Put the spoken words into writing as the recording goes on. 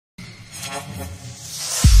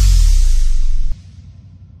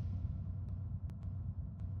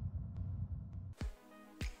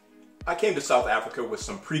I came to South Africa with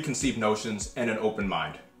some preconceived notions and an open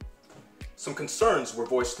mind. Some concerns were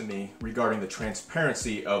voiced to me regarding the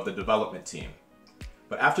transparency of the development team.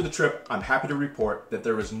 But after the trip, I'm happy to report that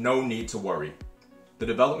there is no need to worry. The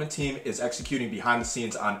development team is executing behind the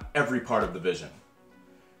scenes on every part of the vision.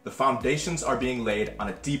 The foundations are being laid on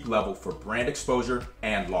a deep level for brand exposure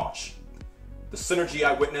and launch. The synergy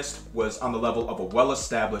I witnessed was on the level of a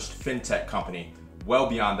well-established fintech company, well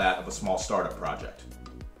beyond that of a small startup project.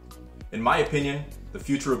 In my opinion, the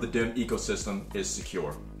future of the DIM ecosystem is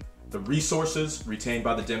secure. The resources retained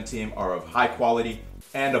by the DIM team are of high quality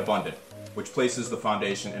and abundant, which places the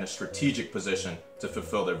foundation in a strategic position to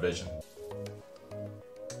fulfill their vision.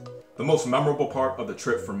 The most memorable part of the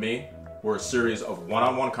trip for me were a series of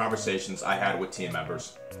one-on-one conversations I had with team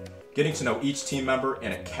members. Getting to know each team member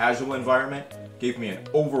in a casual environment gave me an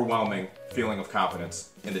overwhelming feeling of confidence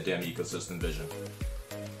in the DIM ecosystem vision.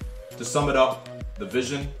 To sum it up, the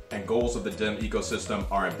vision and goals of the DIM ecosystem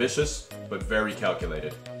are ambitious but very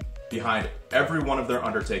calculated. Behind every one of their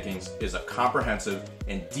undertakings is a comprehensive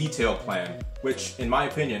and detailed plan which, in my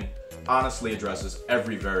opinion, honestly addresses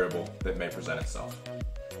every variable that may present itself.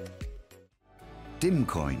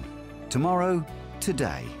 DIMCOIN. Tomorrow,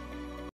 today.